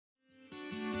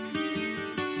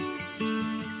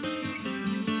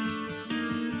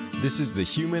This is the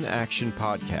Human Action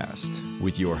Podcast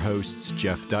with your hosts,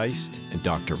 Jeff Deist and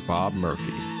Dr. Bob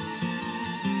Murphy.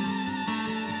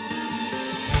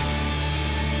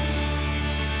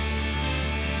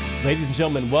 Ladies and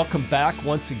gentlemen, welcome back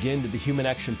once again to the Human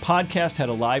Action Podcast. Had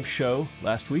a live show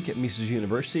last week at Mises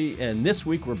University, and this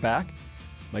week we're back.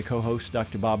 My co-host,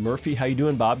 Dr. Bob Murphy. How you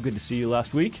doing, Bob? Good to see you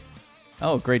last week.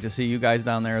 Oh, great to see you guys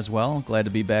down there as well. Glad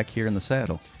to be back here in the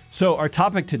saddle. So our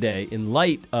topic today, in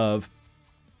light of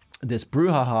this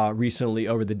brouhaha recently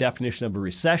over the definition of a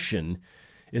recession,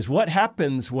 is what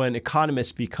happens when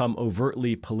economists become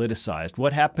overtly politicized?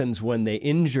 What happens when they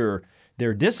injure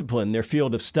their discipline, their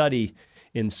field of study,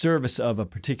 in service of a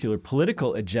particular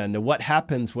political agenda? What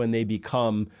happens when they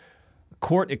become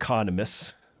court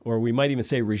economists, or we might even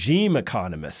say regime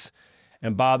economists?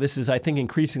 And Bob, this is, I think,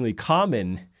 increasingly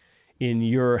common in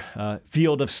your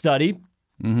field of study.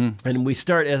 Mm-hmm. And we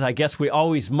start, as I guess we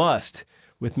always must,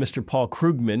 with Mr. Paul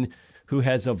Krugman, who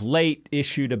has of late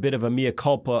issued a bit of a mea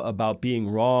culpa about being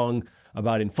wrong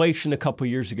about inflation a couple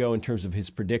years ago in terms of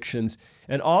his predictions,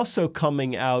 and also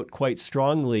coming out quite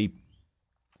strongly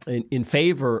in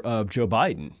favor of Joe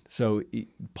Biden. So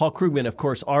Paul Krugman, of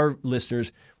course, our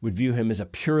listeners would view him as a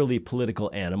purely political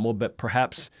animal, but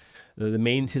perhaps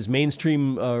his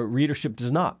mainstream readership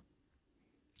does not.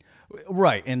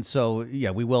 Right. And so,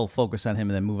 yeah, we will focus on him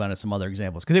and then move on to some other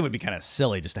examples, because it would be kind of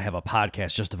silly just to have a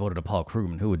podcast just devoted to Paul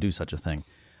Krugman. Who would do such a thing?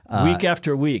 Week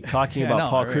after week talking about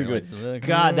Paul Krugman.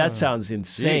 God, that sounds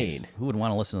insane. Jeez, who would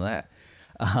want to listen to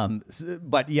that?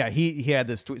 But yeah, he had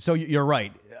this tweet. So you're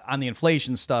right. On the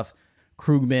inflation stuff,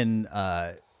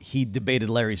 Krugman, he debated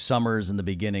Larry Summers in the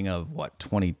beginning of,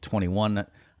 2021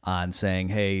 on saying,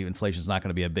 hey, inflation's not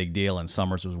going to be a big deal. And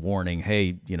Summers was warning,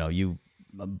 hey, you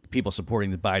people supporting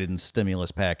the Biden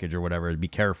stimulus package or whatever, be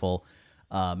careful.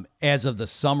 As of the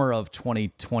summer of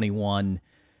 2021,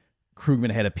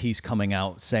 Krugman had a piece coming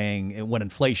out saying when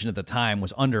inflation at the time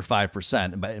was under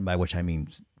 5%, and by which I mean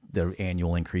the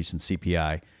annual increase in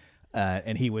CPI,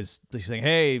 and he's saying,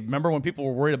 hey, remember when people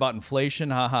were worried about inflation?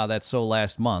 That's so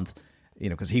last month,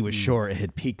 because he was sure it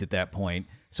had peaked at that point.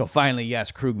 So finally,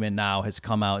 yes, Krugman now has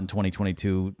come out in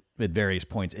 2022 at various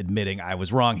points admitting I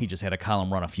was wrong. He just had a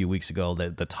column run a few weeks ago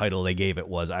that the title they gave it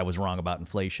was I was wrong about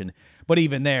inflation. But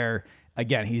even there,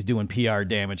 again, he's doing PR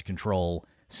damage control,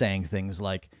 saying things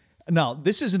like, no,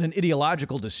 this isn't an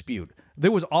ideological dispute.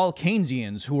 There was all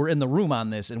Keynesians who were in the room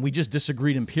on this, and we just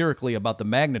disagreed empirically about the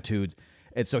magnitudes.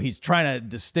 And so he's trying to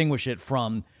distinguish it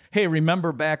from, hey,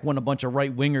 remember back when a bunch of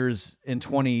right-wingers in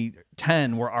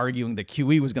 2010 were arguing that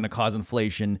QE was going to cause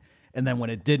inflation, and then when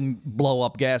it didn't blow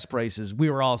up gas prices, we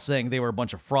were all saying they were a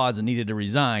bunch of frauds and needed to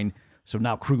resign. So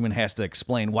now Krugman has to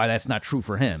explain why that's not true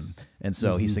for him. And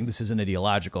so he's saying this isn't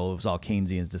ideological. It was all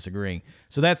Keynesians disagreeing.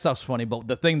 So that stuff's funny. But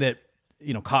the thing that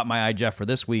caught my eye, Jeff, for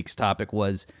this week's topic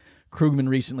was Krugman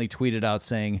recently tweeted out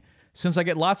saying, since I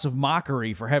get lots of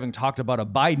mockery for having talked about a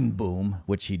Biden boom,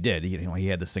 which he did, he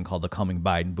had this thing called the coming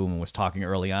Biden boom and was talking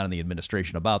early on in the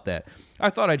administration about that, I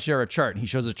thought I'd share a chart. And he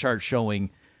shows a chart showing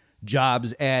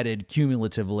jobs added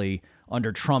cumulatively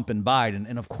under Trump and Biden.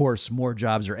 And of course, more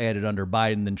jobs are added under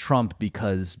Biden than Trump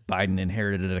because Biden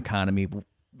inherited an economy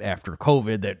after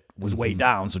COVID that was way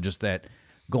down. So just that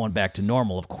going back to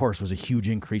normal, of course, was a huge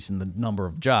increase in the number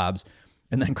of jobs.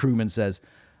 And then Krugman says,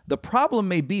 the problem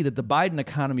may be that the Biden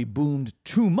economy boomed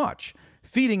too much,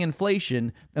 feeding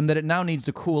inflation, and that it now needs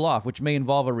to cool off, which may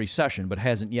involve a recession, but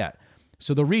hasn't yet.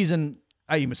 So the reason...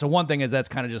 So one thing is that's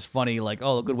kind of just funny, like,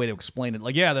 oh, a good way to explain it.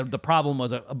 Like, yeah, the problem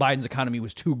was Biden's economy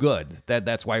was too good.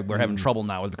 That's why we're having trouble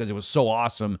now, is because it was so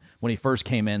awesome when he first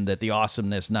came in that the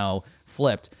awesomeness now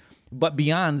flipped. But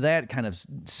beyond that kind of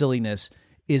silliness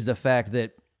is the fact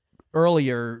that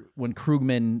earlier when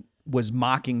Krugman was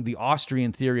mocking the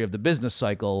Austrian theory of the business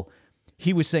cycle,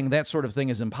 he was saying that sort of thing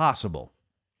is impossible.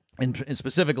 And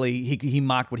specifically, he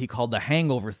mocked what he called the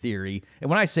hangover theory.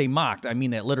 And when I say mocked, I mean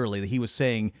that literally. That he was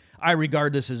saying, I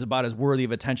regard this as about as worthy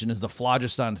of attention as the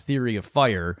phlogiston theory of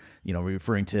fire,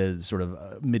 referring to sort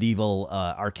of medieval,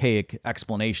 archaic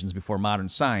explanations before modern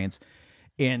science.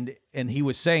 And he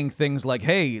was saying things like,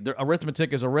 hey,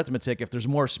 arithmetic is arithmetic. If there's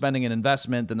more spending and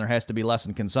investment, then there has to be less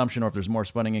in consumption, or if there's more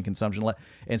spending and consumption.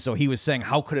 And so he was saying,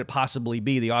 how could it possibly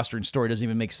be? The Austrian story doesn't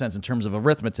even make sense in terms of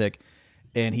arithmetic.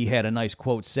 And he had a nice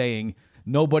quote saying,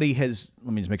 nobody has,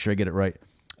 let me just make sure I get it right.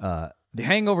 The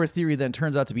hangover theory then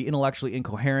turns out to be intellectually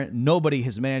incoherent. Nobody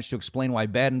has managed to explain why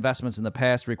bad investments in the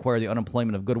past require the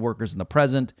unemployment of good workers in the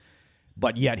present.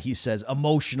 But yet, he says,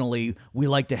 emotionally, we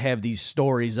like to have these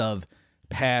stories of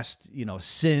past,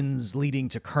 sins leading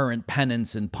to current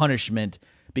penance and punishment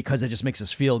because it just makes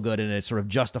us feel good, and it sort of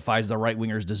justifies the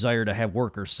right-wingers' desire to have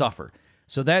workers suffer.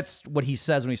 So that's what he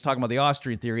says when he's talking about the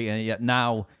Austrian theory, and yet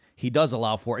now he does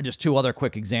allow for it. Just two other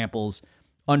quick examples.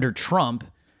 Under Trump,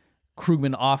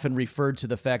 Krugman often referred to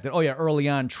the fact that, early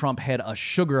on, Trump had a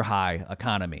sugar high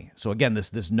economy. So again,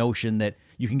 this notion that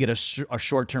you can get a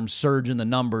short-term surge in the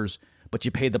numbers, but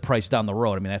you pay the price down the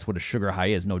road. I mean, that's what a sugar high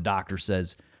is. No doctor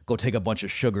says, go take a bunch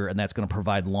of sugar, and that's going to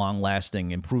provide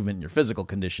long-lasting improvement in your physical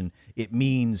condition. It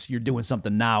means you're doing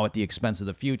something now at the expense of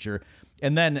the future.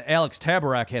 And then Alex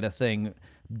Tabarrok had a thing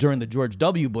during the George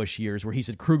W. Bush years where he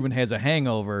said Krugman has a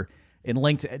hangover, and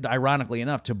linked, ironically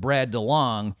enough, to Brad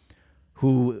DeLong,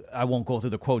 who I won't go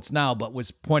through the quotes now, but was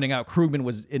pointing out Krugman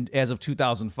was, as of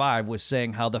 2005, was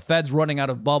saying how the Fed's running out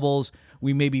of bubbles.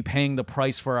 We may be paying the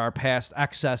price for our past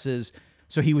excesses.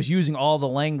 So he was using all the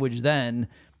language then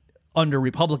under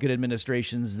Republican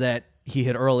administrations that he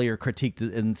had earlier critiqued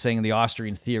in saying the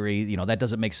Austrian theory, that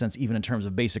doesn't make sense even in terms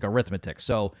of basic arithmetic.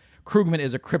 So Krugman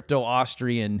is a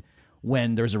crypto-Austrian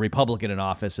when there's a Republican in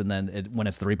office, and then when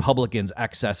it's the Republicans'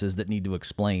 excesses that need to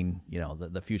explain,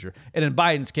 the future. And in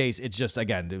Biden's case, it's just,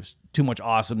 again, there was too much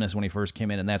awesomeness when he first came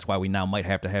in, and that's why we now might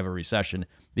have to have a recession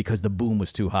because the boom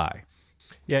was too high.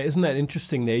 Yeah, isn't that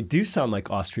interesting? They do sound like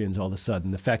Austrians all of a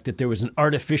sudden. The fact that there was an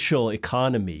artificial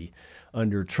economy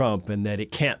under Trump and that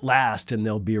it can't last and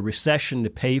there'll be a recession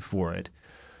to pay for it.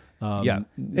 Let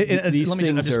me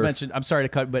just mention, I'm sorry to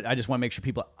cut, but I just want to make sure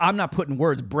I'm not putting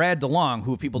words. Brad DeLong,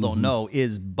 who people don't know,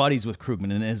 is buddies with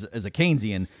Krugman and is a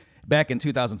Keynesian. Back in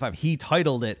 2005, he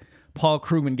titled it, Paul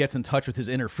Krugman Gets in Touch with His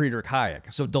Inner Friedrich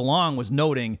Hayek. So DeLong was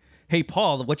noting, hey,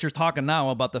 Paul, what you're talking now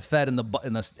about the Fed and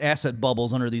the asset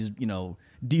bubbles under these,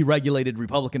 deregulated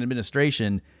Republican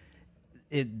administration,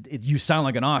 you sound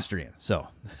like an Austrian. So...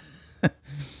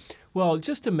 Well,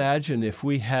 just imagine if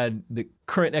we had the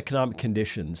current economic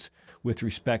conditions with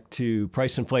respect to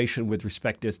price inflation, with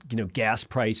respect to gas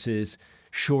prices,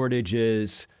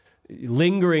 shortages,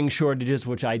 lingering shortages,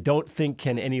 which I don't think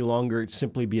can any longer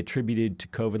simply be attributed to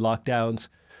COVID lockdowns,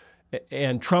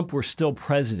 and Trump were still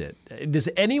president. Does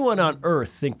anyone on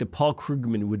earth think that Paul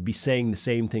Krugman would be saying the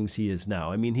same things he is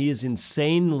now? I mean, he is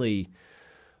insanely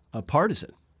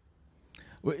partisan.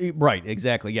 Right,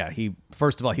 exactly. Yeah,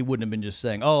 first of all, he wouldn't have been just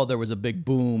saying, there was a big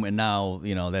boom and now,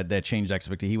 that changed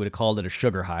expectation. He would have called it a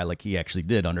sugar high like he actually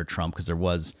did under Trump because there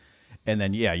was. And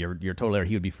then, you're totally right.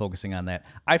 He would be focusing on that.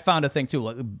 I found a thing,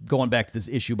 too, going back to this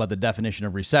issue about the definition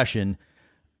of recession.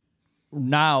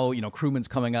 Now, Krugman's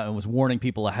coming out and was warning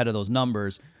people ahead of those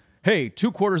numbers. Hey,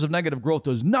 2 quarters of negative growth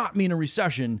does not mean a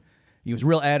recession. He was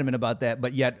real adamant about that,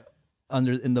 but yet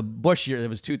in the Bush year, it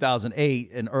was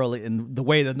 2008 and the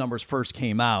way the numbers first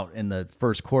came out in the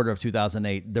first quarter of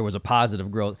 2008, there was a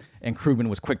positive growth, and Krugman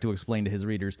was quick to explain to his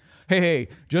readers, hey,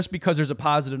 just because there's a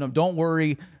positive number, don't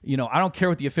worry. I don't care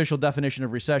what the official definition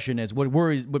of recession is.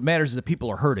 What matters is that people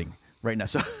are hurting right now.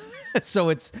 So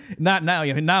it's not now.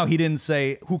 Now he didn't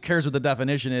say, who cares what the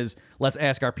definition is? Let's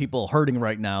ask our people hurting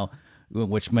right now,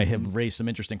 which may have raised some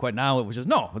interesting questions. Now it was just,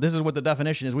 no, this is what the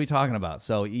definition is. What are you talking about?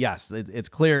 So yes, it's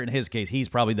clear in his case, he's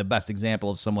probably the best example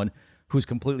of someone who's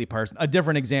completely partisan. A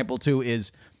different example, too,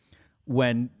 is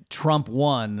when Trump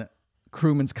won,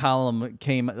 Krugman's column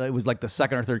came, it was like the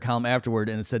second or third column afterward,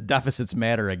 and it said, deficits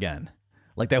matter again.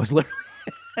 Like that was literally...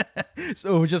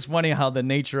 So it was just funny how the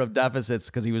nature of deficits,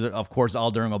 because he was, of course,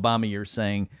 all during Obama years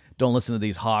saying, don't listen to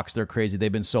these hawks, they're crazy,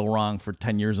 they've been so wrong for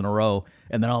 10 years in a row.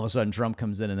 And then all of a sudden Trump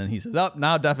comes in and then he says,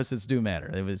 now deficits do matter.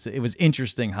 It was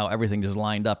interesting how everything just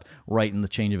lined up right in the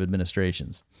change of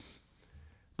administrations.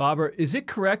 Bobber, is it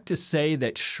correct to say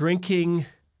that shrinking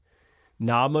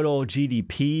nominal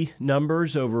GDP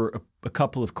numbers over a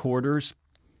couple of quarters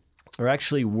are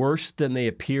actually worse than they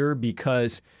appear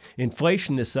because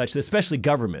inflation is such that especially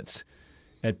governments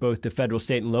at both the federal,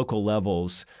 state, and local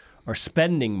levels are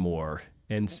spending more,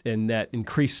 and that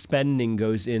increased spending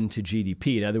goes into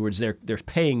GDP. In other words, they're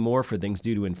paying more for things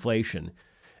due to inflation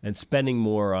and spending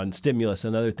more on stimulus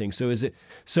and other things.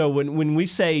 So when we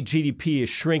say GDP is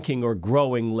shrinking or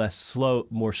growing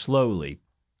more slowly,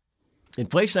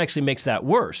 inflation actually makes that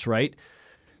worse, right?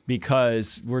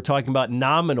 Because we're talking about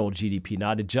nominal GDP,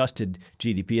 not adjusted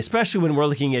GDP, especially when we're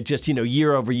looking at just,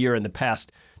 year over year in the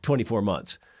past 24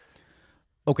 months.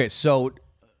 Okay, so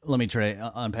let me try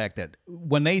to unpack that.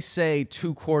 When they say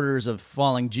 2 quarters of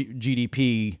falling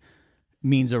GDP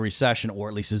means a recession, or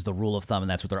at least is the rule of thumb, and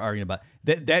that's what they're arguing about,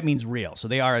 that means real. So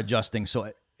they are adjusting.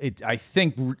 So I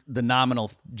think the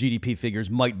nominal GDP figures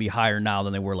might be higher now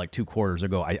than they were like 2 quarters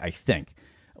ago, I think.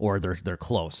 Or they're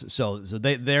close. So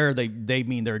they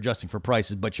mean they're adjusting for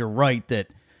prices. But you're right that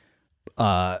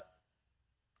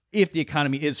if the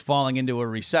economy is falling into a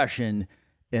recession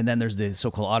And then there's the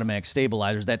so-called automatic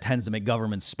stabilizers that tends to make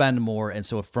governments spend more. And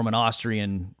so from an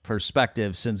Austrian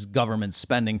perspective, since government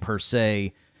spending per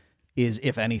se is,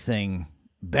 if anything,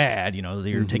 bad,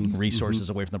 you're taking resources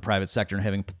away from the private sector and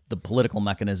having the political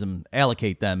mechanism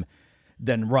allocate them,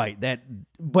 then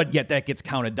but yet that gets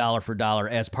counted dollar for dollar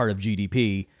as part of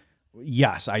GDP.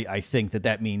 Yes, I think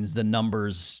that means the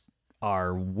numbers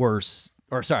are worse,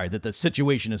 that the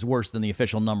situation is worse than the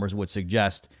official numbers would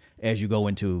suggest as you go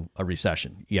into a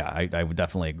recession. Yeah, I would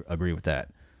definitely agree with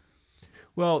that.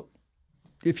 Well,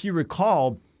 if you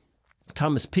recall,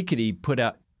 Thomas Piketty put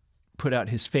out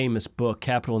his famous book,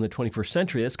 Capital in the 21st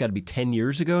Century. That's got to be 10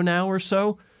 years ago now or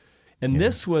so. And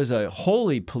this was a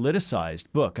wholly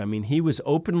politicized book. I mean, he was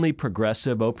openly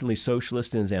progressive, openly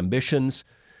socialist in his ambitions.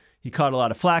 He caught a lot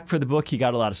of flack for the book. He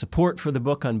got a lot of support for the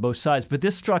book on both sides. But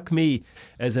this struck me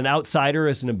as an outsider,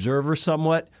 as an observer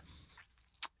somewhat,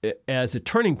 as a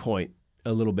turning point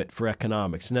a little bit for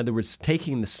economics. In other words,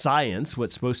 taking the science,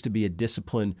 what's supposed to be a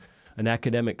discipline, an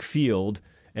academic field,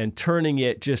 and turning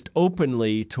it just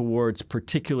openly towards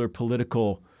particular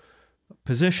political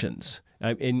positions.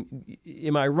 And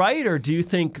am I right, or do you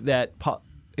think that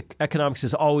economics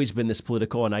has always been this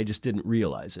political and I just didn't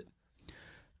realize it?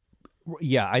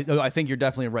 Yeah, I think you're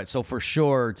definitely right. So for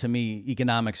sure, to me,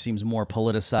 economics seems more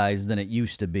politicized than it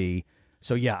used to be.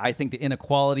 So yeah, I think the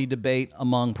inequality debate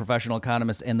among professional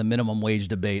economists and the minimum wage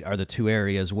debate are the two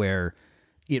areas where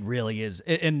it really is.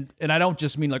 And I don't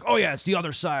just mean like, oh yeah, it's the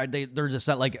other side. They're just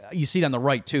not, like, you see it on the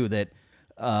right too, that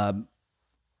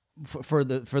for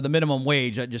the minimum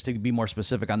wage, just to be more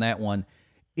specific on that one,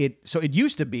 it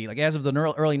used to be, like, as of the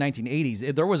early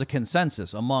 1980s, there was a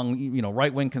consensus among,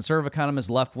 right-wing conservative economists,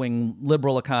 left-wing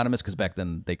liberal economists, because back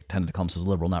then they tended to call themselves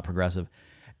liberal, not progressive,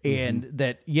 and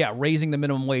that, raising the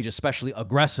minimum wage, especially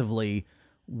aggressively,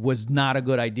 was not a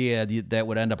good idea. That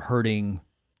would end up hurting,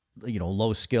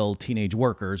 low-skilled teenage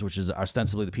workers, which is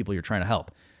ostensibly the people you're trying to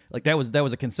help. Like, that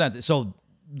was a consensus. So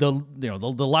the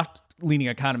left-leaning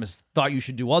economists thought you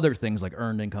should do other things like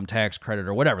earned income tax credit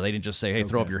or whatever. They didn't just say, hey,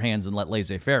 throw up your hands and let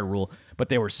laissez-faire rule. But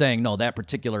they were saying, no, that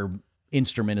particular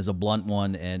instrument is a blunt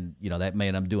one, and that may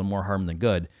end up doing more harm than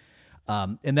good.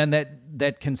 And then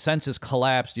that consensus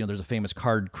collapsed. There's a famous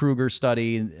Card-Kruger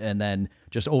study, and then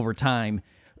just over time.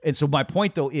 And so my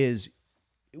point, though, is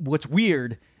what's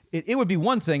weird, it would be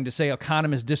one thing to say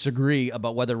economists disagree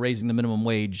about whether raising the minimum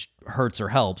wage hurts or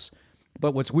helps.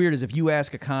 But what's weird is if you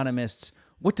ask economists,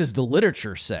 what does the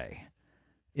literature say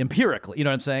empirically? You know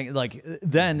what I'm saying? Like,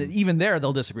 then even there,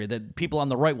 they'll disagree. That people on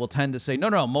the right will tend to say,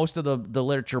 no, most of the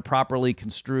literature properly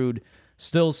construed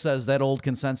still says that old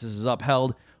consensus is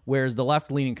upheld. Whereas the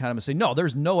left-leaning economists say, no,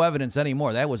 there's no evidence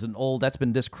anymore. That's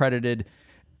been discredited.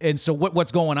 And so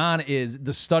what's going on is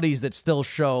the studies that still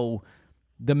show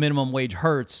the minimum wage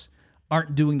hurts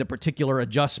aren't doing the particular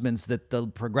adjustments that the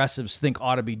progressives think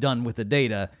ought to be done with the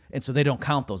data, and so they don't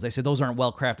count those. They say those aren't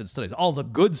well-crafted studies. All the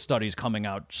good studies coming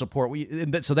out support.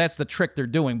 So that's the trick they're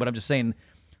doing, but I'm just saying,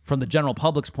 from the general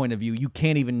public's point of view, you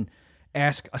can't even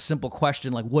ask a simple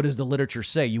question like, what does the literature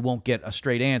say? You won't get a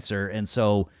straight answer, and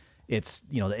so it's,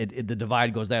 the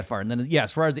divide goes that far. And then,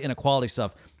 as far as the inequality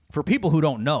stuff, for people who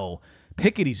don't know,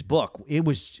 Piketty's book, it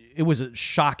was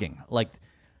shocking. Like,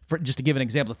 just to give an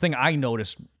example, the thing I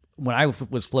noticed when I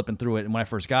was flipping through it and when I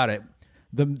first got it,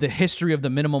 the history of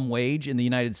the minimum wage in the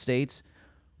United States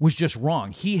was just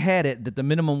wrong. He had it that the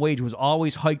minimum wage was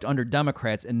always hiked under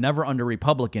Democrats and never under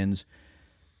Republicans.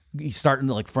 He's starting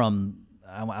like from,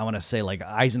 I want to say like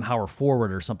Eisenhower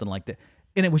forward or something like that.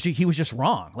 And he was just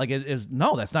wrong. Like,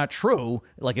 no, that's not true.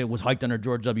 Like, it was hiked under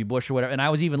George W. Bush or whatever. And I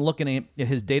was even looking at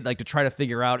his data, like, to try to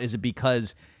figure out, is it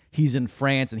because he's in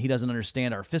France and he doesn't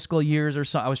understand our fiscal years or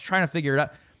something? I was trying to figure it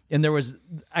out. And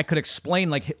I could explain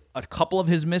like a couple of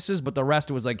his misses, but the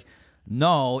rest was like,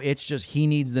 no, it's just he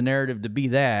needs the narrative to be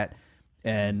that.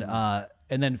 And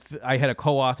then I had a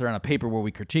co-author on a paper where we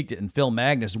critiqued it, and Phil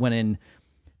Magnus went in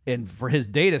and for his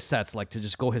data sets, like, to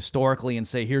just go historically and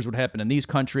say, here's what happened in these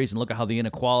countries and look at how the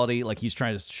inequality, like, he's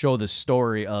trying to show this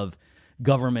story of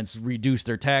governments reduced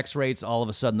their tax rates. All of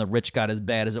a sudden, the rich got as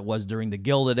bad as it was during the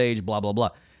Gilded Age, blah, blah, blah.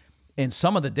 And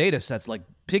some of the data sets, like,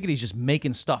 Piketty's just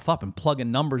making stuff up and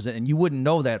plugging numbers in, and you wouldn't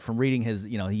know that from reading his,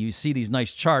 you see these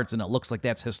nice charts, and it looks like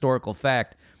that's historical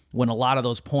fact when a lot of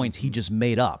those points he just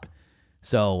made up.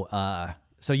 So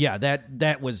yeah,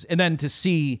 that was, and then to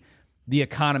see the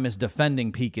economists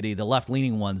defending Piketty, the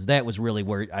left-leaning ones, that was really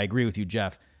where I agree with you,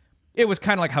 Jeff. It was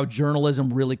kind of like how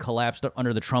journalism really collapsed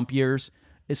under the Trump years.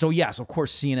 So yes, of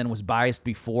course, CNN was biased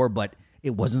before, but it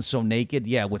wasn't so naked.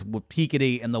 Yeah, with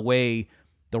Piketty and the way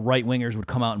the right-wingers would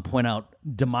come out and point out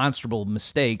demonstrable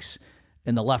mistakes,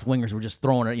 and the left wingers were just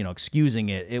throwing it, excusing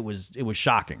it. It was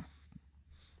shocking.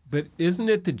 But isn't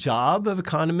it the job of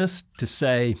economists to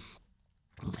say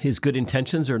his good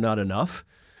intentions are not enough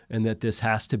and that this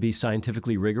has to be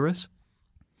scientifically rigorous?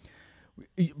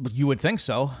 You would think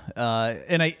so.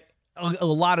 And a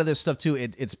lot of this stuff too,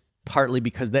 it's partly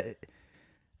because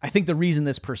I think the reason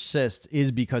this persists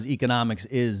is because economics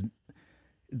is,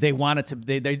 they want it to,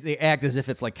 they act as if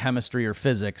it's like chemistry or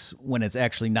physics when it's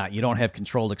actually not. You don't have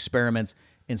controlled experiments.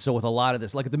 And so with a lot of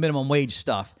this, like the minimum wage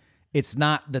stuff, it's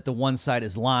not that the one side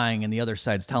is lying and the other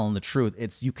side's telling the truth.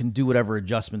 It's you can do whatever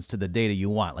adjustments to the data you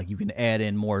want. Like you can add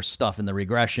in more stuff in the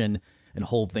regression and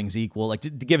hold things equal. Like to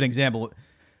give an example,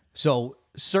 so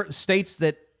certain states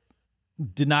that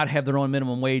did not have their own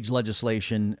minimum wage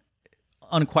legislation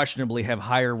unquestionably have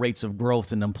higher rates of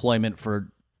growth and employment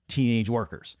for teenage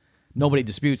workers. Nobody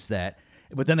disputes that.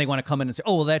 But then they want to come in and say,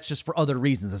 oh, well, that's just for other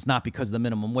reasons. It's not because of the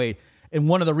minimum wage. And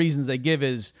one of the reasons they give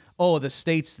is, oh, the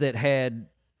states that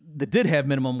did have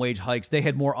minimum wage hikes, they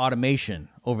had more automation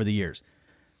over the years.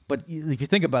 But if you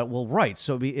think about it, well, right.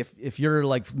 So if you're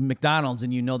like McDonald's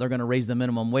and they're going to raise the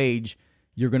minimum wage,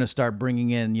 you're going to start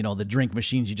bringing in, the drink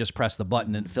machines. You just press the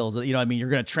button and it fills it. You're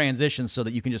going to transition so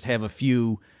that you can just have a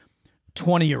few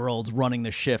 20-year-olds running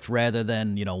the shift rather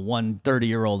than, one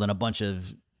 30-year-old and a bunch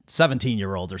of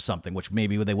 17-year-olds or something, which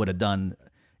maybe they would have done,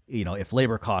 if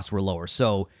labor costs were lower.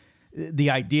 So the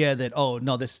idea that, oh,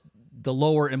 no, the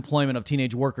lower employment of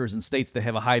teenage workers in states that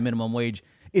have a high minimum wage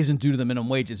isn't due to the minimum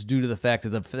wage. It's due to the fact that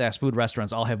the fast food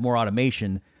restaurants all have more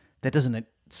automation. That doesn't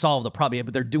solve the problem,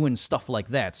 but they're doing stuff like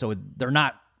that. So they're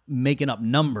not making up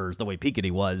numbers the way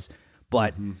Piketty was,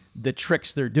 but the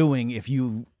tricks they're doing, if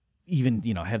you even,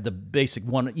 have the basic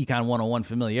Econ 101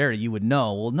 familiarity, you would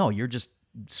know, well, no, you're just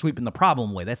sweeping the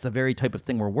problem away. That's the very type of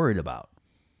thing we're worried about.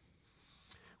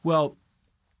 Well,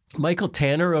 Michael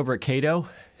Tanner over at Cato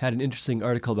had an interesting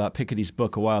article about Piketty's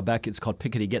book a while back. It's called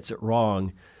Piketty Gets It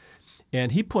Wrong.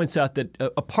 And he points out that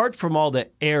apart from all the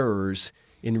errors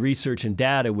in research and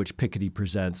data which Piketty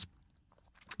presents,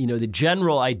 the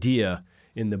general idea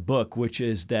in the book, which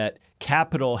is that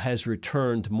capital has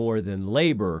returned more than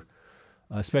labor,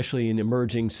 especially in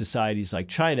emerging societies like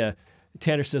China,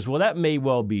 Tanner says, well, that may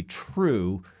well be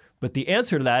true, but the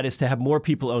answer to that is to have more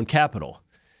people own capital.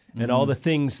 And all the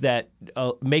things that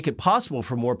make it possible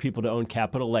for more people to own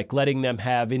capital, like letting them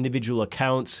have individual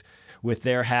accounts with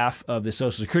their half of the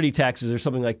Social Security taxes or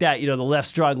something like that, the left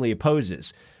strongly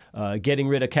opposes. Getting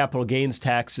rid of capital gains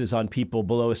taxes on people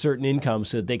below a certain income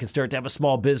so that they can start to have a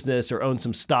small business or own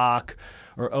some stock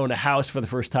or own a house for the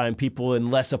first time, people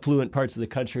in less affluent parts of the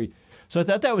country. So I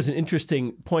thought that was an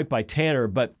interesting point by Tanner.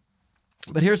 But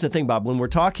here's the thing, Bob, when we're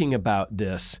talking about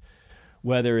this,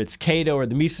 whether it's Cato or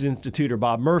the Mises Institute or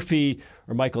Bob Murphy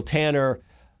or Michael Tanner,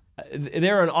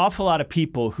 there are an awful lot of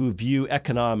people who view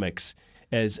economics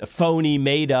as a phony,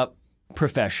 made-up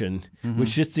profession,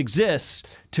 which just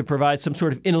exists to provide some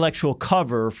sort of intellectual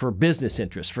cover for business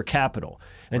interests, for capital,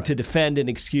 and to defend and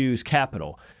excuse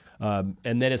capital.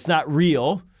 And that it's not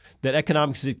real, that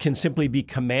economics can simply be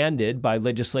commanded by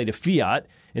legislative fiat.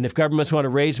 And if governments want to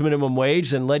raise minimum wage,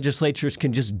 then legislatures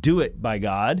can just do it, by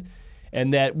God.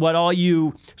 And that what all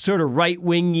you sort of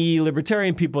right-wingy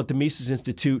libertarian people at the Mises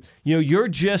Institute, you're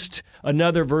just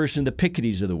another version of the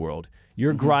Pikettys of the world.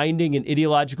 You're grinding an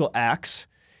ideological axe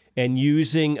and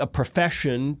using a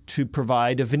profession to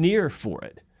provide a veneer for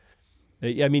it.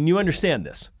 I mean, you understand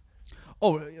this.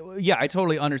 Oh, yeah, I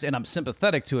totally understand. I'm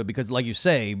sympathetic to it because, like you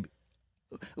say,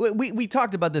 we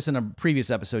talked about this in a previous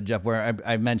episode, Jeff, where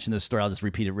I mentioned this story. I'll just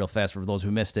repeat it real fast for those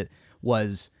who missed it.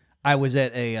 I was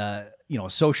at a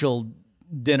social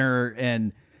dinner,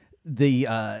 and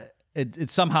it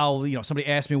somehow somebody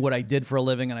asked me what I did for a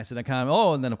living, and I said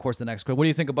and then of course the next question, what do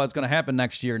you think about what's going to happen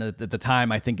next year? And at the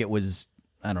time, I think it was,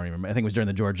 I don't even remember. I think it was during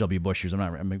the George W. Bush years.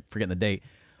 I'm forgetting the date,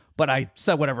 but I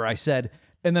said whatever I said.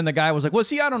 And then the guy was like, well,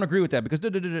 see, I don't agree with that because,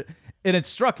 and it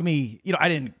struck me, I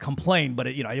didn't complain, but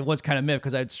it was kind of miffed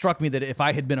because it struck me that if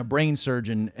I had been a brain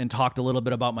surgeon and talked a little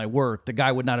bit about my work, the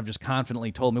guy would not have just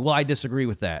confidently told me, well, I disagree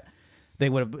with that. They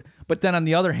would have, but then on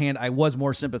the other hand, I was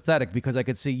more sympathetic because I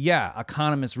could see, yeah,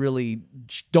 economists really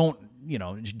don't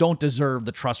deserve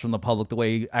the trust from the public the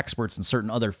way experts in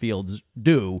certain other fields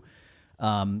do,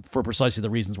 for precisely the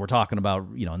reasons we're talking about,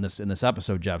 in this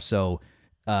episode, Jeff. So,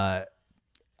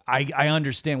 I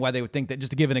understand why they would think that. Just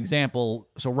to give an example,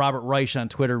 so Robert Reich on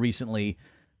Twitter recently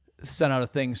sent out a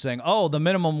thing saying, oh, the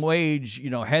minimum wage,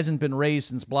 hasn't been raised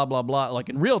since blah, blah, blah. Like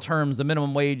in real terms, the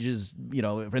minimum wage is, in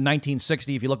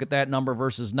 1960, if you look at that number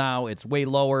versus now, it's way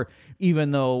lower,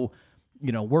 even though,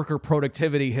 worker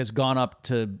productivity has gone up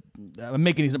to, I'm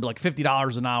making these up like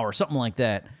 $50 an hour, something like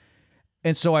that.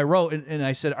 And so I wrote and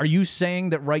I said, are you saying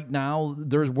that right now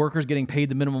there's workers getting paid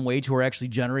the minimum wage who are actually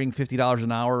generating $50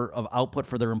 an hour of output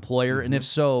for their employer? Mm-hmm. And if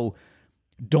so,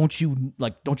 don't you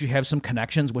have some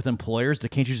connections with employers?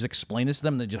 Can't you just explain this to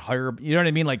them? They just hire, you know what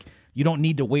I mean? Like, you don't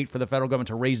need to wait for the federal government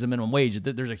to raise the minimum wage.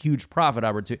 There's a huge profit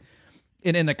opportunity.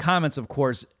 And in the comments, of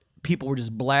course, people were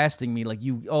just blasting me like,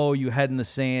 you head in the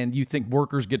sand. You think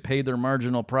workers get paid their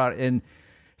marginal product. And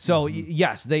so,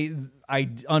 yes, I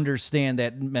understand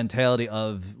that mentality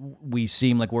of we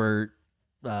seem like we're,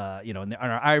 on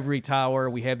our ivory tower.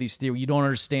 We have these theories. You don't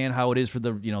understand how it is for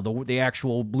the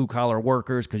actual blue collar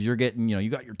workers because you're getting, you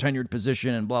got your tenured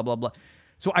position and blah, blah, blah.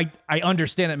 So I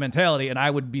understand that mentality, and I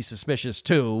would be suspicious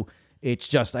too. It's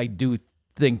just I do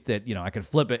think that, I could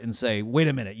flip it and say, wait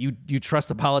a minute, you trust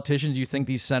the politicians? You think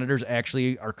these senators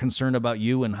actually are concerned about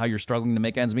you and how you're struggling to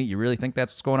make ends meet? You really think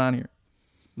that's what's going on here?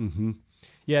 Mm-hmm.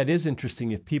 Yeah, it is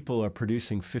interesting. If people are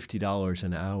producing $50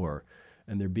 an hour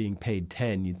and they're being paid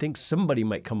 10, you'd think somebody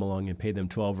might come along and pay them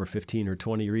 12 or 15 or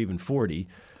 20 or even 40.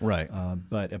 Right.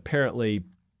 But apparently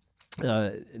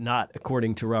not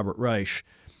according to Robert Reich.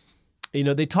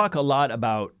 They talk a lot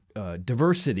about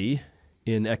diversity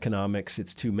in economics.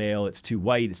 It's too male, it's too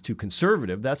white, it's too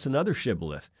conservative. That's another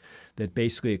shibboleth, that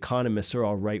basically economists are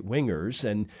all right-wingers.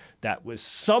 And that was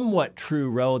somewhat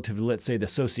true relative to, let's say, the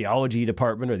sociology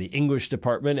department or the English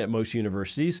department at most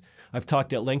universities. I've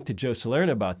talked at length to Joe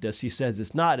Salerno about this. He says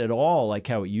it's not at all like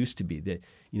how it used to be, that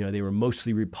they were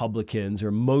mostly Republicans or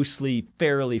mostly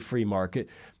fairly free market,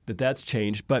 that's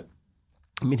changed. But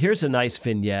here's a nice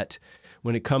vignette.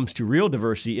 When it comes to real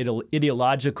diversity,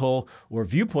 ideological or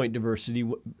viewpoint diversity,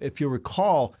 if you'll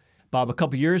recall, Bob, a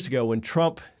couple years ago when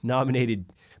Trump nominated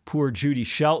poor Judy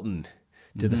Shelton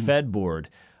to the Fed board,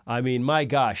 my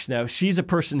gosh. Now, she's a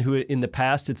person who in the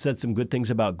past had said some good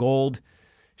things about gold.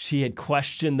 She had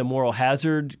questioned the moral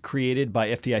hazard created by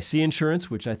FDIC insurance,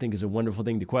 which I think is a wonderful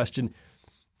thing to question.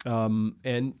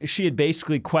 And she had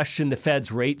basically questioned the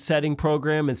Fed's rate-setting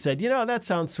program and said, that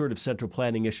sounds sort of central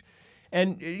planning-ish.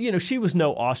 And, she was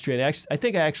no Austrian. I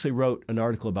think I actually wrote an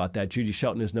article about that. Judy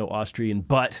Shelton is no Austrian,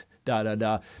 but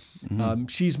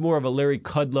she's more of a Larry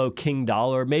Kudlow, King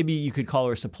Dollar. Maybe you could call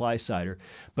her a supply-sider.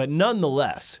 But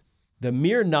nonetheless, the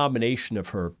mere nomination of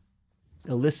her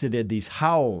elicited these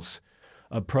howls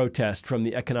of protest from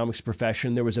the economics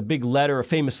profession. There was a big letter, a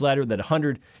famous letter that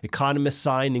 100 economists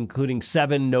signed, including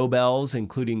 7 Nobels,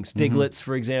 including Stiglitz,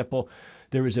 for example.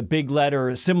 There was a big letter,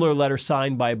 a similar letter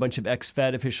signed by a bunch of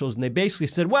ex-Fed officials, and they basically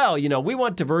said, well, we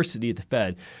want diversity at the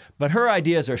Fed, but her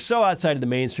ideas are so outside of the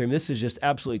mainstream, this is just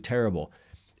absolutely terrible.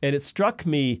 And it struck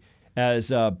me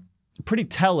as pretty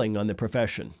telling on the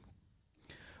profession.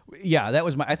 Yeah, that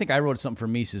was I think I wrote something for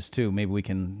Mises too. Maybe we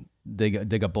can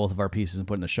dig up both of our pieces and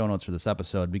put in the show notes for this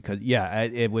episode because,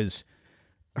 it was,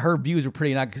 her views were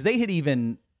pretty, because they had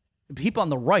even, people on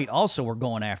the right also were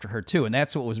going after her too, and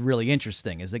that's what was really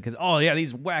interesting. Is that because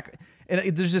these whack, and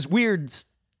there's this weird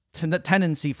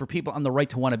tendency for people on the right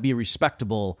to want to be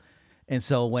respectable, and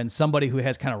so when somebody who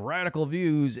has kind of radical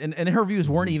views, and her views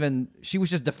weren't even, she was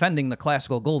just defending the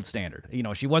classical gold standard.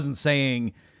 She wasn't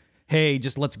saying, hey,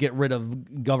 just let's get rid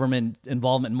of government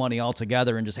involvement in money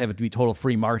altogether and just have it be total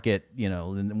free market,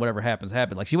 and whatever happens.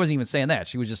 Like, she wasn't even saying that.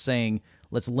 She was just saying,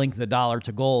 let's link the dollar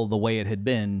to gold the way it had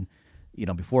been,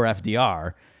 before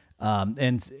FDR.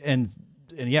 And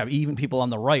even people on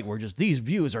the right were just, these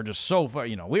views are just so far,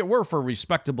 we're for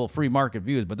respectable free market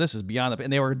views, but this is beyond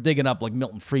and they were digging up, like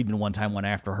Milton Friedman one time went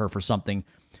after her for something.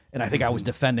 And I think I was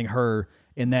defending her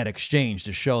in that exchange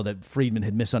to show that Friedman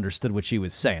had misunderstood what she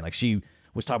was saying. Like, she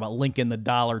was talking about linking the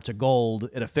dollar to gold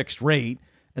at a fixed rate,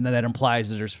 and then that implies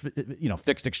that there's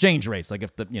fixed exchange rates. Like,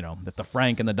 if the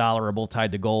franc and the dollar are both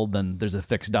tied to gold, then there's a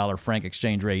fixed dollar franc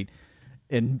exchange rate.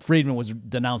 And Friedman was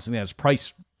denouncing that as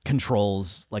price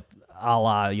controls, like a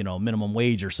la minimum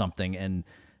wage or something. And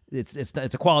it's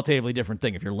a qualitatively different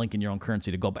thing if you're linking your own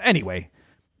currency to gold. But anyway,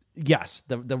 yes,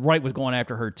 the right was going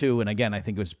after her too. And again, I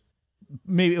think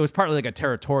it was partly like a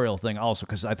territorial thing also,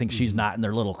 because I think she's not in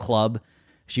their little club.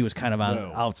 She was kind of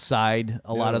outside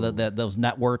a lot of those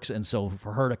networks. And so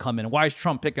for her to come in, why is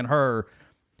Trump picking her?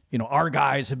 Our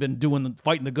guys have been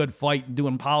fighting the good fight and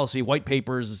doing policy white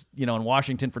papers, in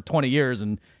Washington for 20 years,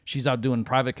 and she's out doing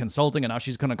private consulting, and now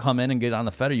she's going to come in and get on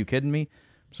the Fed. Are you kidding me?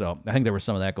 So I think there was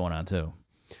some of that going on too.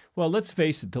 Well, let's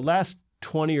face it, the last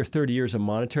 20 or 30 years of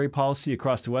monetary policy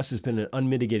across the West has been an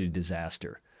unmitigated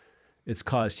disaster. It's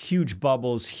caused huge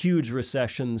bubbles, huge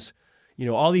recessions,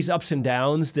 all these ups and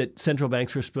downs that central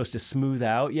banks were supposed to smooth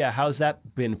out. Yeah, how's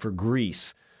that been for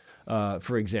Greece,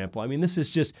 for example? This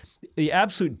is just the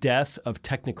absolute death of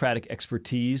technocratic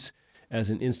expertise as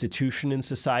an institution in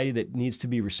society that needs to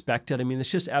be respected. I mean,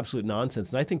 it's just absolute nonsense.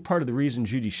 And I think part of the reason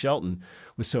Judy Shelton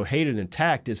was so hated and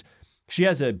attacked is she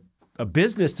has a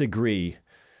business degree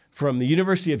from the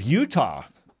University of Utah,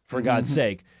 for God's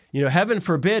sake. You know, heaven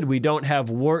forbid we don't have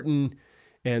Wharton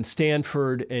and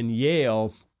Stanford and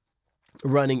Yale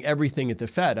running everything at the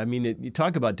Fed. I mean, you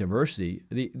talk about diversity.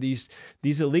 These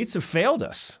elites have failed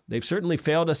us. They've certainly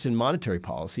failed us in monetary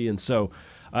policy. And so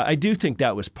I do think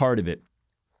that was part of it.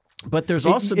 But there's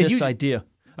also this idea.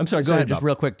 I'm sorry, go ahead. Just Bob.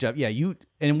 real quick, Jeff. Yeah,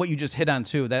 and what you just hit on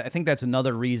too, that I think that's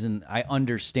another reason I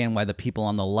understand why the people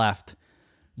on the left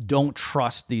don't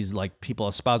trust these like people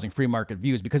espousing free market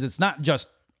views, because it's not just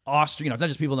Austria, it's not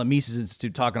just people in the Mises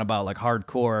Institute talking about like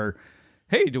hardcore,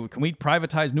 hey, can we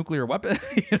privatize nuclear weapons?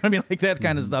 You know what I mean? Like that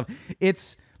kind of stuff.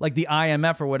 It's like the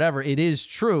IMF or whatever. It is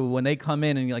true when they come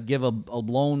in and like give a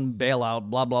loan bailout,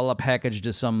 blah, blah, blah package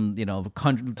to some,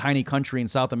 tiny country in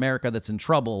South America that's in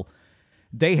trouble.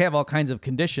 They have all kinds of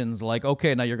conditions like,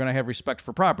 okay, now you're going to have respect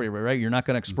for property, right? You're not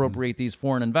going to expropriate these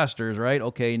foreign investors, right?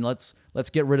 Okay, and let's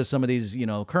get rid of some of these,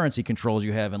 currency controls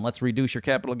you have, and let's reduce your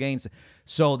capital gains.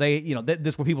 So they,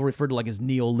 this is what people refer to like as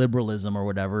neoliberalism or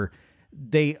whatever.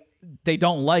 They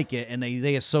don't like it, and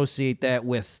they associate that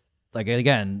with, like,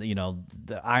 again, the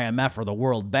IMF or the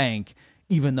World Bank,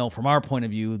 even though from our point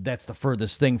of view, that's the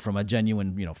furthest thing from a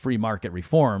genuine, free market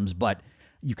reforms. But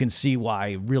you can see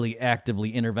why really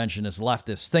actively interventionist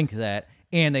leftists think that,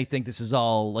 and they think this is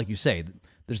all, like you say,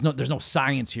 there's no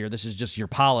science here. This is just your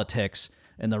politics,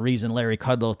 and the reason Larry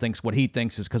Kudlow thinks what he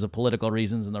thinks is because of political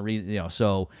reasons, and the reason,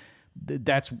 so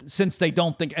that's, since they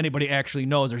don't think anybody actually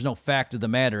knows, there's no fact of the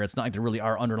matter, it's not like there really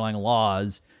are underlying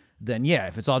laws, then yeah,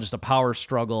 if it's all just a power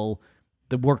struggle,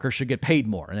 the worker should get paid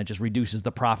more, and it just reduces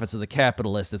the profits of the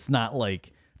capitalist. It's not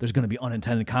like there's going to be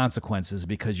unintended consequences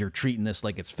because you're treating this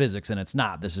like it's physics, and it's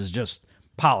not. This is just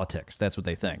politics. That's what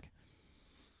they think.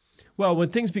 Well, when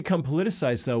things become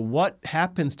politicized, though, what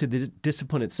happens to the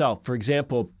discipline itself? For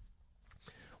example,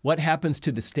 what happens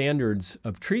to the standards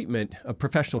of treatment of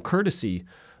professional courtesy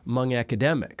among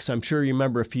academics? I'm sure you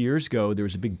remember a few years ago, there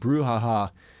was a big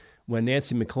brouhaha when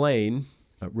Nancy McLean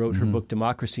wrote her book,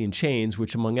 Democracy in Chains,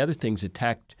 which, among other things,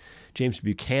 attacked James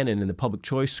Buchanan in the public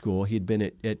choice school. He had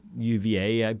been at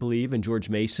UVA, I believe, and George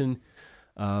Mason.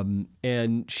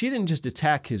 And she didn't just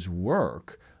attack his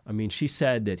work. I mean, she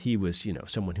said that he was,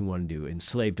 someone who wanted to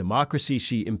enslave democracy.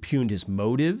 She impugned his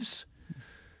motives.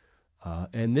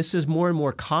 And this is more and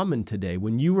more common today.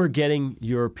 When you were getting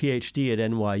your PhD at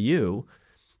NYU,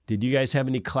 did you guys have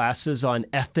any classes on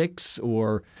ethics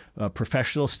or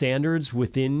professional standards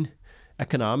within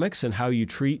economics and how you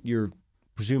treat your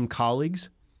presumed colleagues?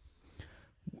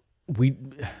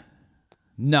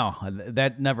 No,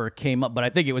 that never came up, but I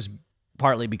think it was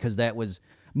partly because that was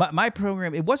my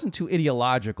program. It wasn't too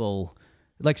ideological.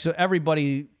 Like, so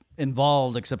everybody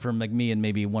involved except for like me and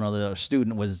maybe one other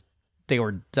student they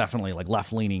were definitely like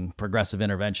left-leaning progressive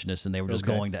interventionists, and they were just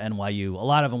going to NYU. A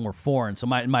lot of them were foreign. So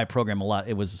my program,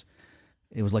 it was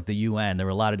like the UN. There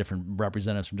were a lot of different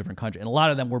representatives from different countries, and a lot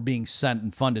of them were being sent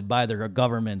and funded by their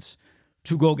governments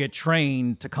to go get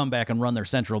trained to come back and run their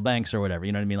central banks or whatever.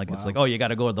 You know what I mean? Like, It's like, oh, you got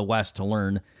to go to the West to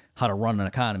learn how to run an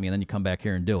economy, and then you come back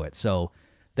here and do it. So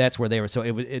that's where they were. So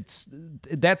it's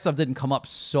that stuff didn't come up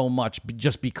so much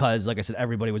just because, like I said,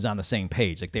 everybody was on the same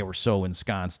page. Like, they were so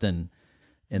ensconced in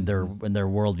their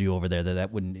worldview over there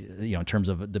that wouldn't, in terms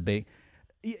of a debate.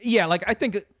 Yeah, like I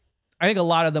think a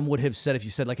lot of them would have said, if you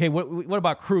said like, hey, what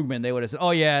about Krugman? They would have said,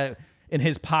 oh yeah, in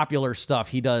his popular stuff,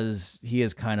 he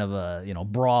is kind of a,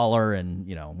 brawler, and,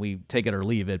 we take it or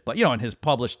leave it. But, in his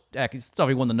published stuff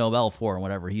he won the Nobel for and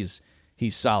whatever, he's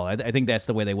solid. I think that's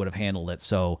the way they would have handled it.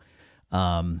 So,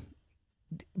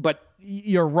 but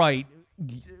you're right.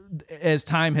 As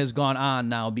time has gone on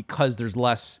now, because there's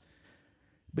less,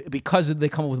 because they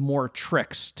come up with more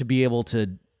tricks to be able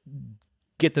to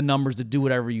get the numbers to do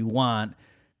whatever you want.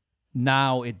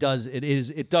 Now it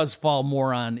does fall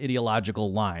more on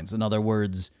ideological lines. In other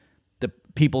words, the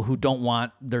people who don't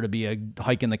want there to be a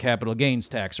hike in the capital gains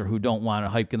tax, or who don't want a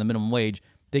hike in the minimum wage,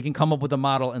 they can come up with a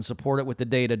model and support it with the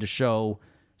data to show,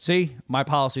 see, my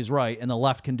policy's right, and the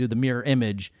left can do the mirror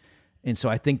image. And so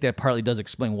I think that partly does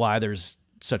explain why there's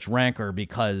such rancor,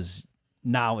 because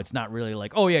now it's not really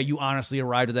like, oh yeah, you honestly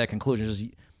arrived at that conclusion. It's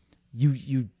just,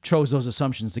 you chose those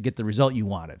assumptions to get the result you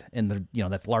wanted, and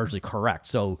that's largely correct.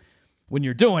 So when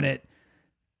you're doing it,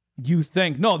 you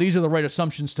think, no, these are the right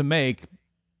assumptions to make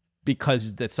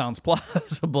because that sounds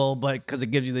plausible, but because it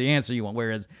gives you the answer you want.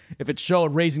 Whereas if it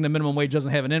showed raising the minimum wage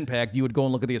doesn't have an impact, you would go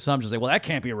and look at the assumptions and say, well, that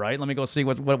can't be right. Let me go see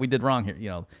what we did wrong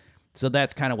here. So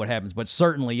that's kind of what happens. But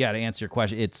certainly, yeah, to answer your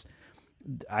question,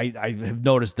 I have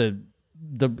noticed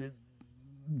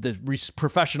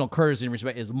professional courtesy and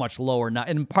respect is much lower now.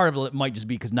 And part of it might just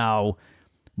be because now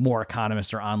more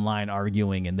economists are online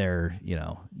arguing, and they're,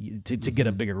 to get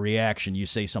a bigger reaction, you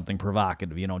say something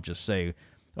provocative. You don't just say,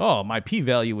 oh, my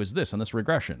p-value is this on this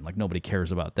regression. Like, nobody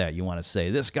cares about that. You want to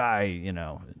say, this guy,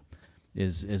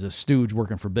 is a stooge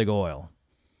working for big oil.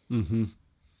 Mm-hmm.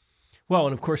 Well,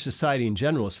 and of course, society in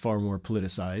general is far more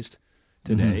politicized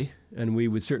today, and we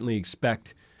would certainly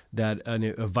expect that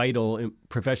a vital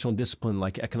professional discipline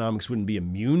like economics wouldn't be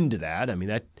immune to that. I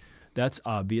mean, that's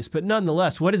obvious. But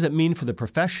nonetheless, what does it mean for the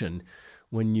profession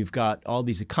when you've got all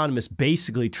these economists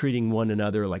basically treating one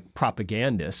another like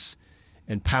propagandists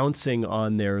and pouncing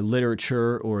on their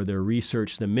literature or their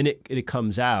research the minute it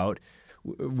comes out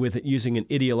with it using an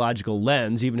ideological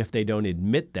lens, even if they don't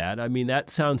admit that? I mean, that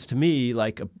sounds to me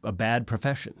like a bad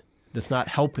profession that's not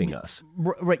helping us.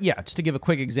 Right. Yeah. Just to give a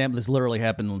quick example, this literally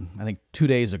happened, I think, 2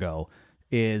 days ago.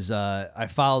 I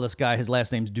follow this guy. His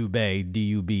last name's Dubé,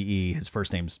 D-U-B-E. His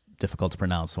first name's difficult to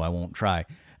pronounce, so I won't try.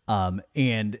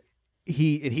 And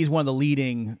he's one of the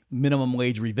leading minimum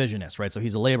wage revisionists, right? So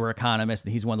he's a labor economist,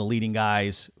 and he's one of the leading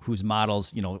guys whose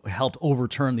models, helped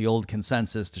overturn the old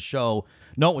consensus to show,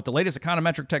 no, with the latest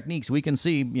econometric techniques, we can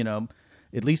see,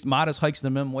 at least modest hikes in the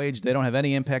minimum wage, they don't have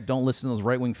any impact. Don't listen to those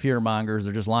right-wing fear mongers.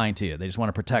 They're just lying to you. They just want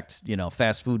to protect,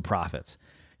 fast food profits.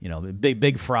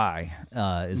 Big fry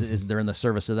is they're in the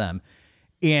service of them.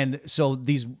 And so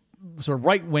these sort of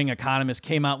right-wing economists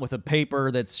came out with a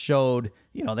paper that showed,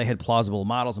 they had plausible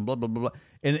models and blah, blah, blah, blah.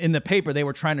 And in the paper, they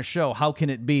were trying to show how can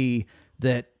it be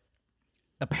that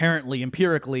apparently,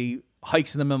 empirically,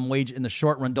 hikes in the minimum wage in the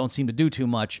short run don't seem to do too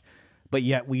much, but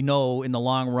yet we know in the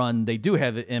long run they do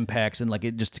have impacts, and like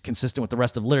it just consistent with the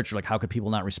rest of literature, like how could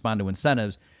people not respond to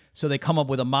incentives? So they come up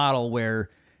with a model where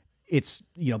it's,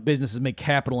 businesses make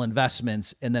capital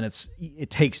investments, and then it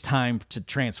takes time to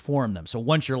transform them. So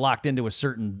once you're locked into a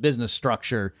certain business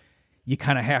structure, you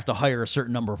kind of have to hire a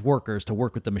certain number of workers to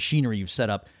work with the machinery you've set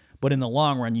up. But in the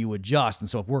long run, you adjust. And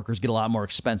so if workers get a lot more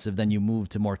expensive, then you move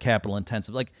to more capital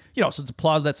intensive. So it's a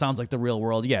plot that sounds like the real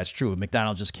world. Yeah, it's true.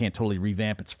 McDonald's just can't totally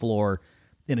revamp its floor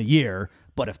in a year.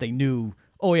 But if they knew,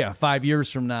 5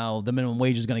 years from now, the minimum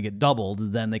wage is going to get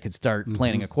doubled, then they could start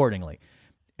planning accordingly.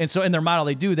 And so in their model,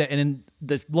 they do that. And in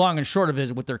the long and short of it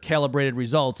is, with their calibrated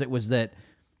results, it was that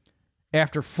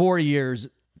after 4 years,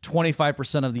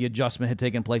 25% of the adjustment had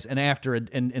taken place.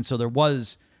 And so there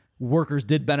was, workers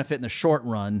did benefit in the short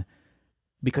run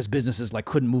because businesses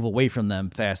couldn't move away from them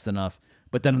fast enough.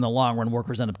 But then in the long run,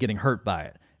 workers end up getting hurt by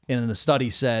it. And then the study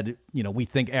said, we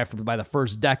think by the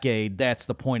first decade, that's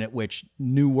the point at which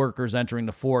new workers entering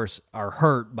the force are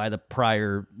hurt by the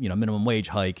prior, minimum wage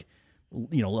hike,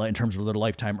 in terms of their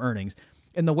lifetime earnings.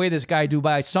 And the way this guy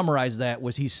Dubai summarized that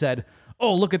was, he said,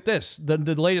 oh, look at this. The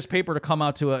latest paper to come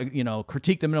out to,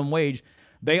 critique the minimum wage,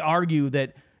 they argue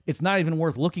that it's not even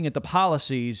worth looking at the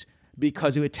policies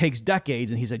because it takes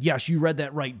decades. And he said, yes, you read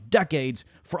that right, decades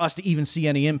for us to even see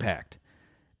any impact.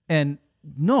 And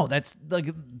no, that's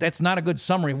not a good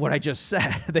summary of what I just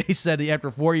said. They said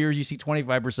after 4 years, you see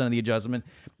 25% of the adjustment.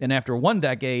 And after 1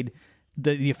 decade,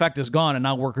 the effect is gone, and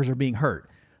now workers are being hurt.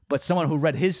 But someone who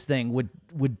read his thing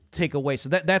would take away. So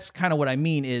that's kind of what I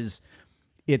mean is,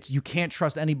 you can't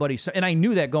trust anybody. So, and I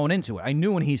knew that going into it. I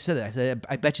knew when he said that. I said,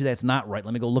 I bet you that's not right.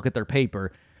 Let me go look at their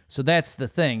paper. So that's the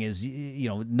thing is,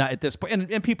 not at this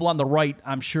point. And people on the right,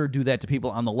 I'm sure, do that to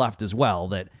people on the left as well,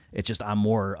 that it's just I'm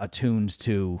more attuned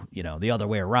to, the other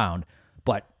way around.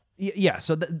 But yeah,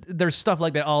 so there's stuff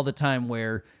like that all the time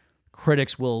where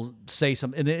critics will say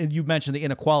something. And you mentioned the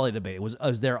inequality debate. It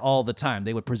was there all the time.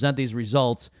 They would present these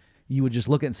results. You would just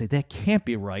look at it and say, that can't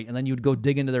be right. And then you'd go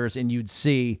dig into theirs and you'd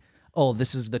see, oh,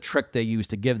 this is the trick they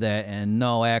used to give that. And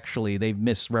no, actually, they've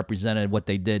misrepresented what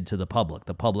they did to the public.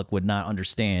 The public would not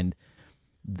understand,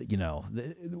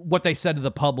 what they said to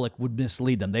the public would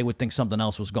mislead them. They would think something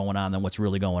else was going on than what's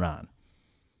really going on.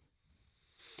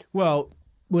 Well,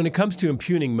 when it comes to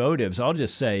impugning motives, I'll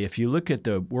just say, if you look at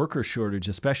the worker shortage,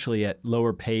 especially at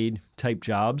lower paid type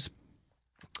jobs,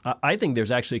 I think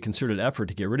there's actually a concerted effort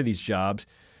to get rid of these jobs,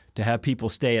 to have people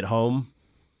stay at home,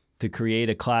 to create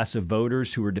a class of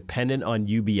voters who are dependent on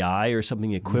UBI or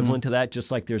something equivalent to that, just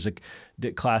like there's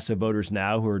a class of voters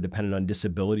now who are dependent on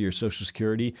disability or Social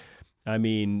Security. I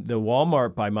mean, the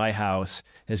Walmart by my house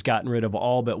has gotten rid of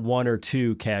all but 1 or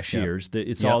 2 cashiers. Yep.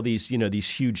 It's all these, these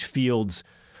huge fields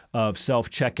of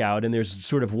self-checkout, and there's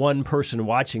sort of one person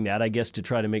watching that, I guess, to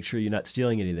try to make sure you're not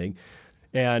stealing anything.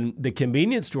 And the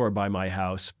convenience store by my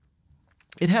house,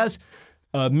 it has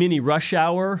a mini rush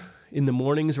hour in the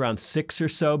mornings around 6 or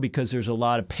so, because there's a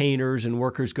lot of painters and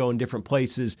workers going different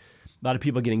places. A lot of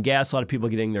people getting gas, a lot of people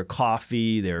getting their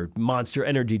coffee, their Monster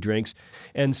energy drinks.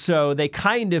 And so they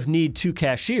kind of need two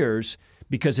cashiers,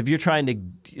 because if you're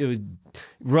trying to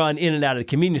run in and out of the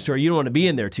convenience store, you don't want to be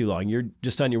in there too long. You're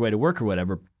just on your way to work or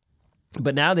whatever.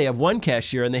 But now they have one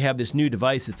cashier, and they have this new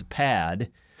device. It's a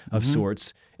pad of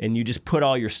sorts, and you just put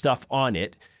all your stuff on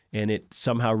it, and it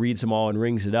somehow reads them all and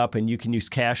rings it up, and you can use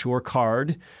cash or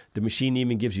card. The machine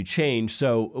even gives you change.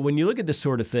 So when you look at this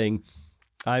sort of thing,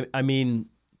 I mean,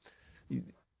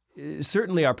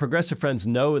 certainly our progressive friends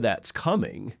know that's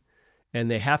coming, and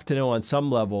they have to know on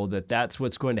some level that that's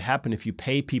what's going to happen if you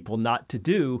pay people not to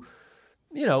do,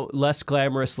 less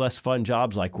glamorous, less fun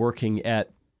jobs like working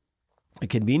at a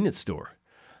convenience store.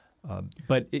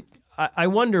 But I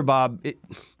wonder, Bob,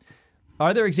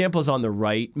 are there examples on the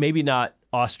right, maybe not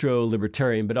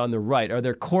Austro-libertarian, but on the right, are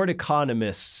there court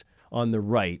economists on the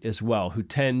right as well who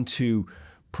tend to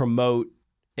promote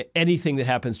anything that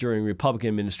happens during a Republican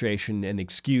administration and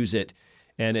excuse it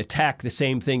and attack the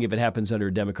same thing if it happens under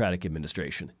a Democratic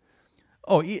administration?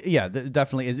 Oh, yeah,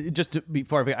 definitely is. Just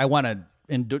before I want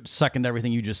to second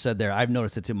everything you just said there, I've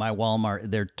noticed it to my Walmart.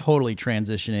 They're totally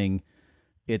transitioning.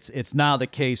 It's now the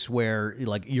case where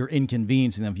like you're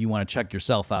inconveniencing them if you want to check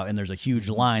yourself out, and there's a huge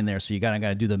line there, so you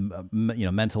gotta do the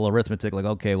mental arithmetic. Like,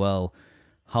 okay, well,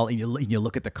 how you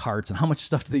look at the carts and how much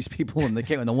stuff do these people in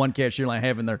the one cashier line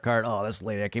have in their cart? Oh, this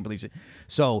lady, I can't believe it.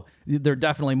 So they're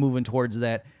definitely moving towards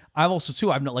that. I've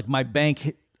like my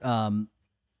bank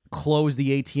closed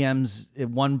the ATMs at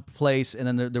one place, and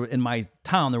then there in my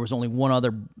town there was only one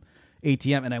other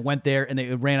ATM, and I went there and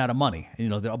they ran out of money.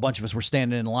 And, a bunch of us were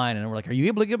standing in line, and we're like, "Are you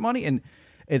able to get money?" And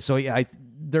so yeah,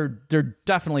 they're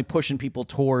definitely pushing people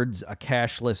towards a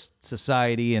cashless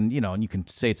society, and and you can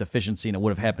say it's efficiency and it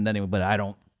would have happened anyway, but I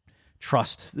don't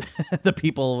trust the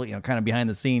people kind of behind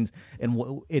the scenes,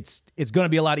 and it's going to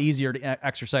be a lot easier to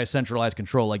exercise centralized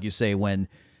control, like you say, when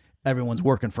everyone's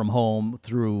working from home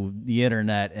through the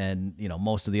internet, and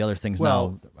most of the other things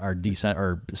now are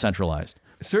centralized.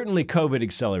 Certainly COVID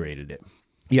accelerated it.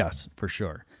 Yes, for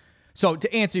sure. So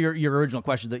to answer your original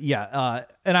question,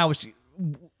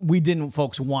 we didn't,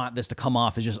 folks, want this to come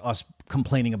off as just us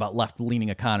complaining about left-leaning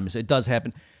economists. It does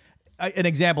happen. An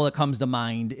example that comes to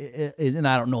mind is, and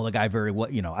I don't know the guy very well,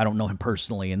 I don't know him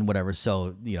personally and whatever.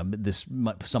 So,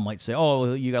 some might say,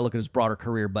 oh, you got to look at his broader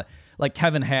career. But like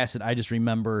Kevin Hassett, I just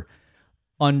remember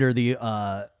under the,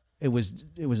 it was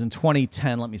in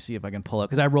 2010. Let me see if I can pull it,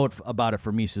 because I wrote about it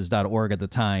for Mises.org at the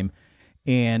time.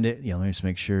 And, let me just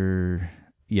make sure.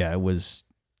 Yeah,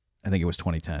 I think it was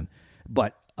 2010.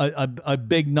 But a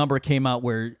big number came out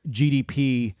where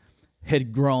GDP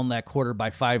had grown that quarter by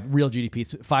real GDP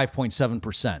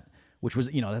 5.7%, which was,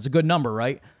 that's a good number,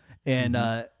 right? And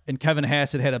and Kevin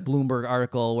Hassett had a Bloomberg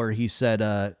article where he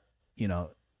said, he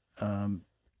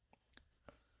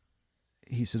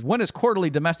says, when is quarterly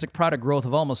domestic product growth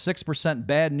of almost 6%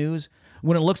 bad news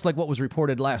when it looks like what was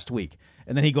reported last week?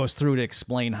 And then he goes through to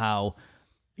explain how,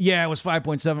 yeah, it was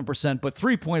 5.7%, but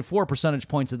 3.4 percentage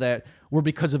points of that were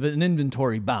because of an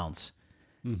inventory bounce.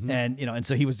 And, and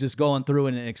so he was just going through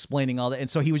and explaining all that. And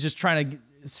so he was just trying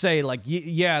to say, like,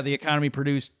 yeah, the economy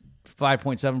produced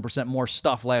 5.7% more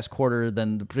stuff last quarter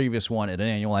than the previous one at an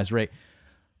annualized rate.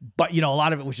 But, a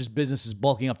lot of it was just businesses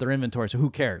bulking up their inventory. So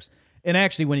who cares? And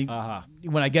actually, when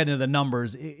I get into the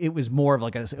numbers, it was more of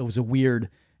like, it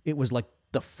was like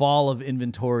the fall of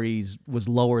inventories was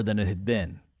lower than it had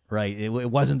been. Right. It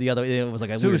wasn't the other. It was like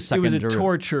it was a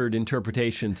tortured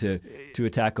interpretation to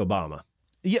attack Obama.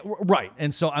 Yeah, right.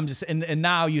 And so I'm just, and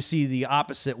now you see the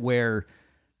opposite, where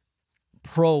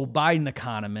pro-Biden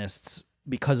economists,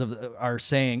 are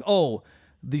saying, oh,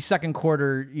 the second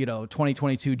quarter,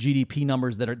 2022 GDP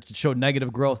numbers that showed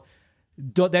negative growth,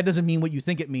 that doesn't mean what you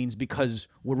think it means, because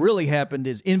what really happened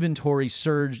is inventory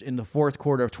surged in the fourth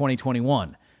quarter of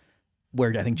 2021,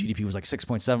 where I think GDP was like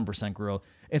 6.7% growth.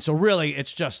 And so really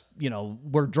it's just,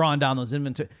 we're drawing down those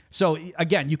inventory. So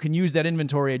again, you can use that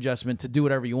inventory adjustment to do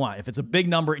whatever you want. If it's a big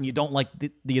number and you don't like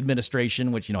the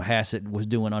administration, which, Hassett was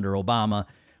doing under Obama,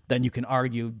 then you can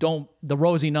argue, the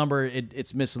rosy number,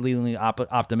 it's misleadingly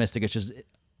optimistic. It's just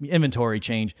inventory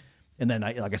change. And then,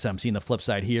 like I said, I'm seeing the flip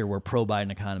side here, where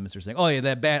pro-Biden economists are saying, oh yeah,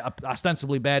 that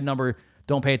ostensibly bad number,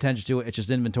 don't pay attention to it. It's just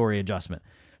inventory adjustment.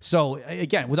 So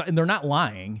again, and they're not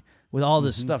lying. With all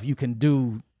this stuff you can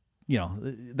do,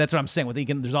 that's what I'm saying.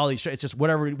 There's all these, it's just what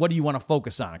do you want to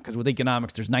focus on? Because with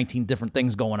economics, there's 19 different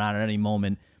things going on at any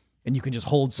moment, and you can just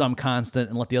hold some constant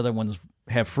and let the other ones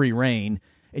have free reign,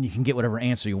 and you can get whatever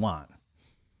answer you want.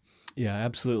 Yeah,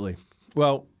 absolutely.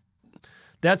 Well,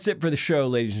 that's it for the show,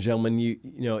 ladies and gentlemen.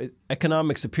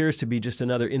 Economics appears to be just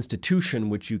another institution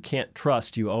which you can't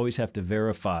trust. You always have to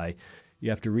verify You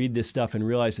have to read this stuff and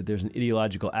realize that there's an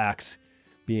ideological axe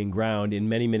being ground in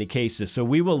many, many cases. So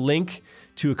we will link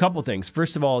to a couple things.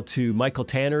 First of all, to Michael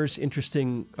Tanner's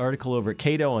interesting article over at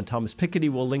Cato on Thomas Piketty.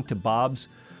 We'll link to Bob's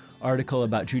article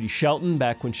about Judy Shelton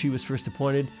back when she was first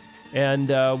appointed. And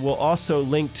we'll also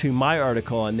link to my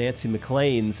article on Nancy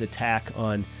McLean's attack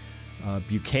on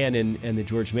Buchanan and the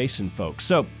George Mason folks.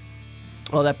 So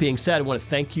all that being said, I want to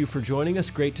thank you for joining us.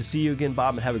 Great to see you again,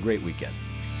 Bob, and have a great weekend.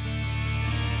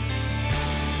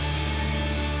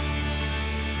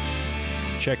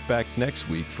 Check back next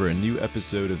week for a new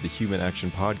episode of the Human Action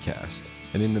Podcast.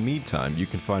 And in the meantime, you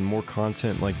can find more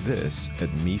content like this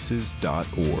at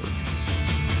Mises.org.